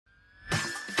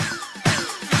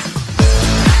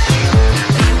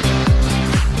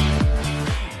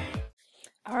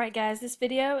Alright guys, this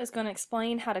video is going to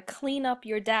explain how to clean up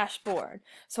your dashboard.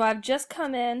 So I've just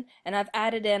come in and I've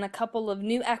added in a couple of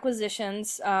new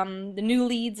acquisitions, the new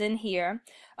leads in here.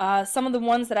 Some of the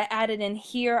ones that I added in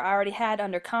here I already had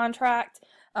under contract.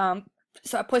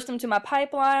 So I pushed them to my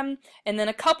pipeline, and then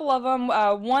a couple of them,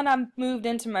 one I moved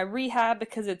into my rehab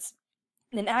because it's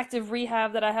an active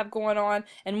rehab that I have going on,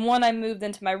 and one I moved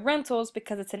into my rentals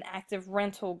because it's an active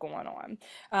rental going on.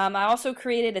 I also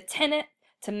created a tenant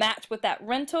to match with that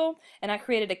rental, and I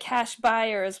created a cash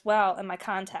buyer as well in my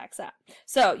contacts app.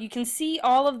 So you can see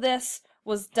all of this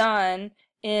was done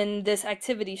in this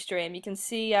activity stream. You can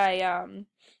see I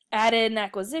added an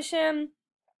acquisition,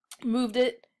 moved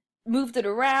it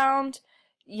around,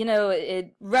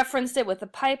 it referenced it with the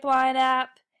pipeline app.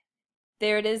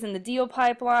 There it is in the deal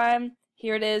pipeline.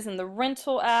 Here it is in the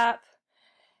rental app,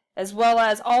 as well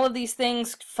as all of these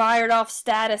things fired off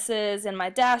statuses in my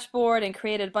dashboard and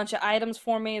created a bunch of items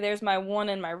for me. There's my one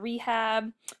in my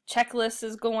rehab. Checklist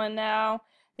is going now.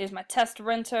 There's my test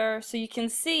renter. So you can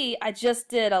see I just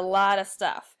did a lot of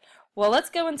stuff. Well, let's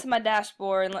go into my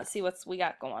dashboard and let's see what we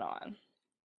got going on.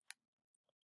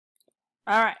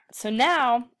 Alright, so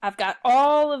now I've got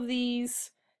all of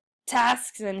these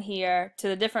tasks in here to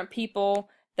the different people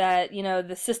that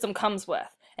the system comes with.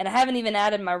 And I haven't even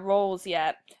added my roles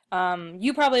yet.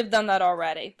 You probably have done that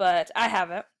already, but I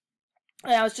haven't.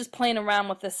 And I was just playing around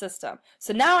with the system.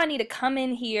 So now I need to come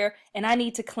in here and I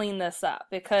need to clean this up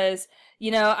because,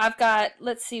 I've got,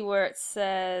 let's see where it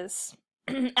says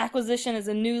acquisition is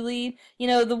a new lead.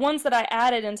 The ones that I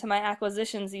added into my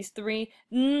acquisitions, these three,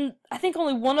 I think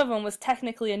only one of them was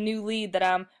technically a new lead that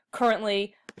I'm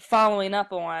currently following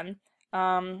up on.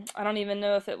 I don't even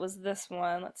know if it was this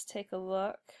one. Let's take a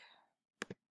look.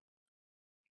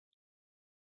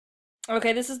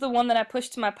 Okay, this is the one that I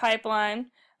pushed to my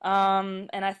pipeline, and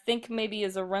I think maybe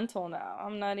is a rental now.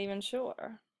 I'm not even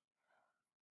sure.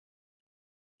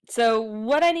 So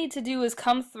what I need to do is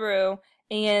come through,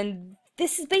 and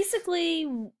this is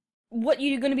basically what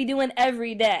you're going to be doing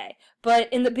every day.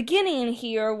 But in the beginning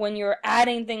here, when you're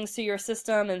adding things to your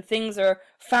system and things are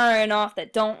firing off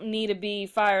that don't need to be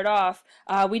fired off,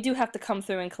 we do have to come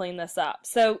through and clean this up.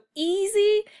 So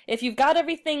easy, if you've got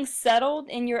everything settled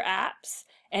in your apps,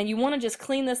 and you want to just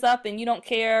clean this up and you don't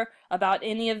care about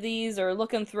any of these or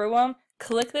looking through them,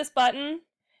 click this button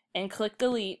and click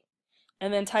delete,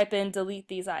 and then type in delete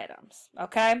these items,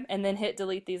 okay? And then hit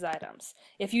delete these items.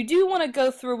 If you do want to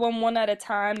go through them one at a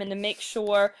time and to make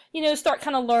sure, start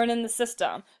kind of learning the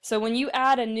system. So when you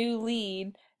add a new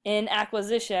lead in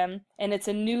acquisition and it's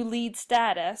a new lead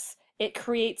status, it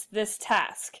creates this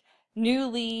task, new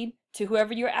lead to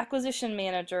whoever your acquisition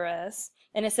manager is,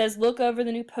 and it says look over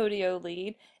the new Podio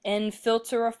lead and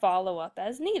filter a follow-up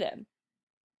as needed.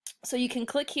 So you can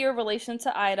click here relation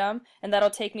to item, and that'll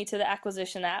take me to the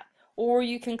acquisition app, or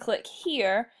you can click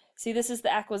here. See, this is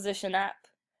the acquisition app,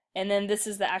 and then this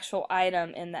is the actual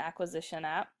item in the acquisition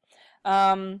app.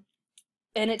 And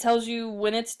it tells you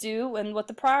when it's due and what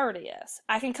the priority is.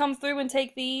 I can come through and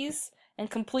take these and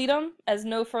complete them as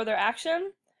no further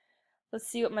action. Let's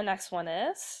see what my next one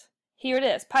is. Here it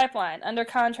is, pipeline, under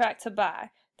contract to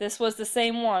buy. This was the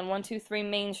same one, 123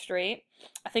 Main Street.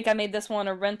 I think I made this one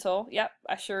a rental. Yep,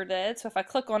 I sure did. So if I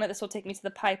click on it, this will take me to the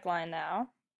pipeline now.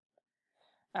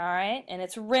 Alright, and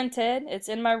it's rented. It's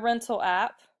in my rental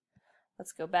app.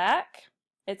 Let's go back.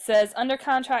 It says under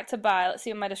contract to buy. Let's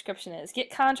see what my description is. Get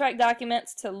contract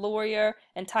documents to lawyer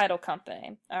and title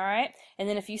company. Alright, and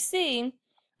then if you see,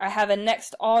 I have a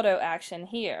next auto action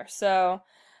here. So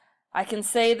I can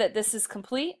say that this is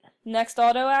complete, next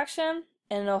auto action,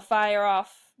 and it'll fire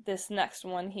off this next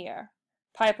one here.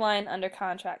 Pipeline under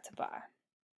contract to buy.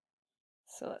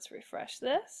 So let's refresh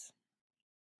this.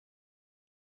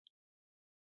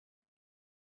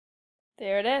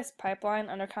 There it is, pipeline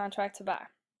under contract to buy.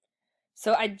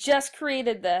 So I just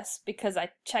created this because I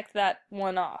checked that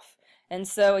one off. And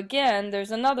so again,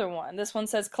 there's another one. This one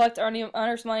says collect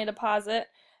owner's money deposit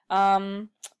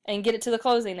and get it to the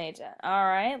closing agent.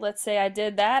 Alright, let's say I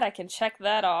did that. I can check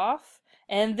that off,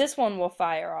 and this one will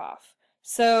fire off.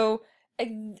 So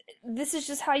this is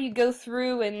just how you go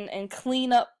through and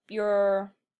clean up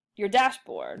your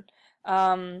dashboard.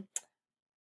 Go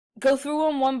through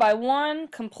them one by one,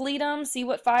 complete them, see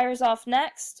what fires off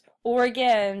next, or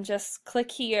again, just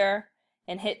click here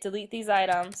and hit delete these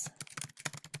items.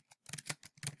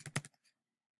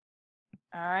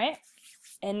 Alright,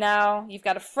 and now you've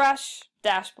got a fresh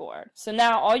dashboard. So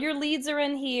now all your leads are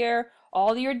in here,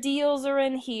 all your deals are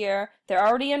in here, they're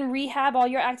already in rehab, all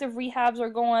your active rehabs are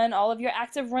going, all of your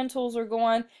active rentals are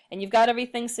going, and you've got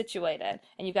everything situated.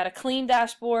 And you've got a clean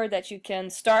dashboard that you can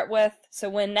start with, so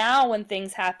when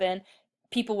things happen,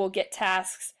 people will get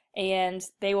tasks and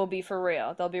they will be for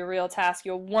real. They'll be real tasks.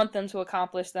 You'll want them to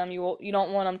accomplish them. You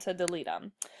don't want them to delete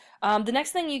them. The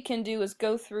next thing you can do is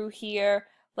go through here.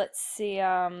 Let's see.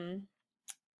 And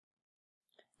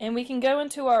we can go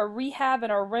into our rehab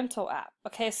and our rental app.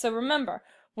 Okay, so remember,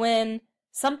 when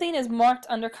something is marked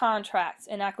under contract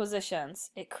in acquisitions,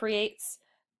 it creates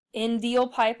in deal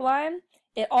pipeline.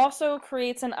 It also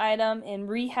creates an item in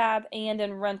rehab and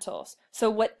in rentals. So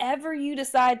whatever you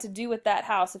decide to do with that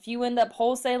house, if you end up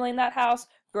wholesaling that house,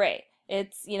 great.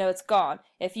 It's gone.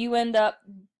 If you end up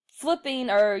flipping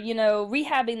or,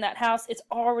 rehabbing that house, it's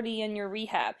already in your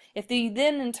rehab. If you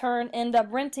then in turn end up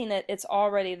renting it, it's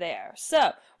already there.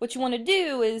 So what you want to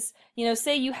do is,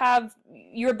 say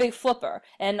you're a big flipper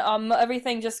and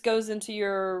everything just goes into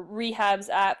your rehabs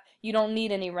app. You don't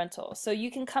need any rentals. So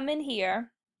you can come in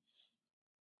here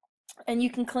and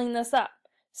you can clean this up.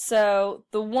 So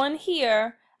the one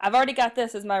here, I've already got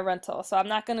this as my rental, so I'm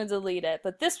not going to delete it.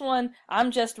 But this one, I'm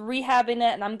just rehabbing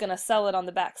it and I'm going to sell it on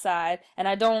the back side, and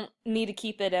I don't need to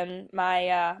keep it in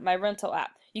my my rental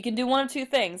app. You can do one of two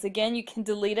things. Again, you can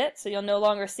delete it, so you'll no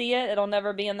longer see it. It'll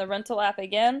never be in the rental app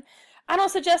again. I don't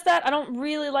suggest that. I don't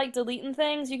really like deleting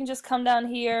things. You can just come down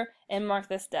here and mark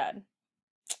this dead.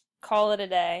 Call it a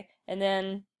day. And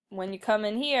then when you come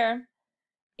in here,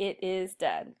 it is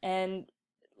dead. And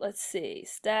let's see,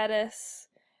 status.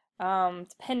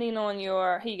 Depending on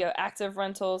here you go, active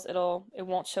rentals, it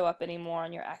won't show up anymore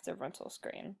on your active rental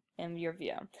screen in your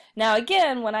view. Now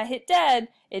again, when I hit dead,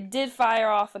 it did fire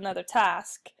off another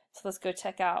task. So let's go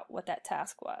check out what that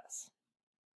task was.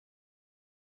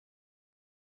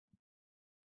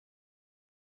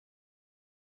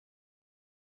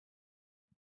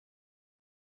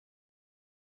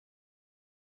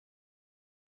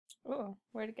 Oh,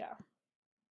 where'd it go?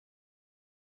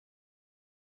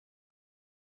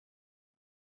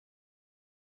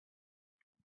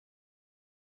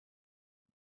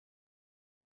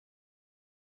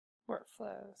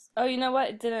 Workflows. Oh, you know what?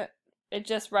 It didn't. It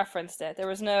just referenced it. There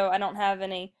was no. I don't have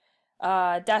any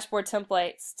dashboard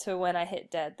templates to when I hit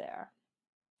dead there.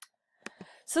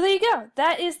 So there you go.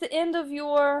 That is the end of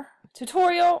your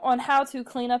tutorial on how to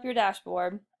clean up your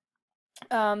dashboard.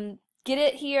 Get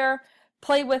it here.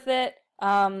 Play with it.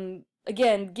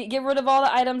 Again, get rid of all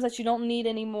the items that you don't need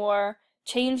anymore.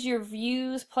 Change your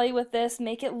views. Play with this.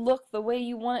 Make it look the way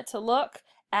you want it to look.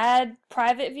 Add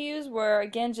private views where,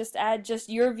 again, just add just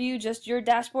your view, just your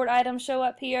dashboard items show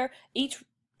up here. Each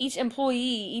employee,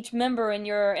 each member in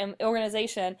your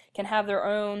organization can have their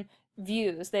own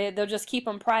views. They'll just keep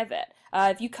them private.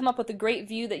 If you come up with a great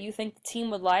view that you think the team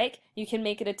would like, you can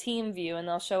make it a team view and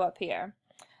they'll show up here.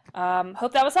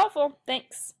 Hope that was helpful.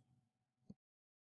 Thanks.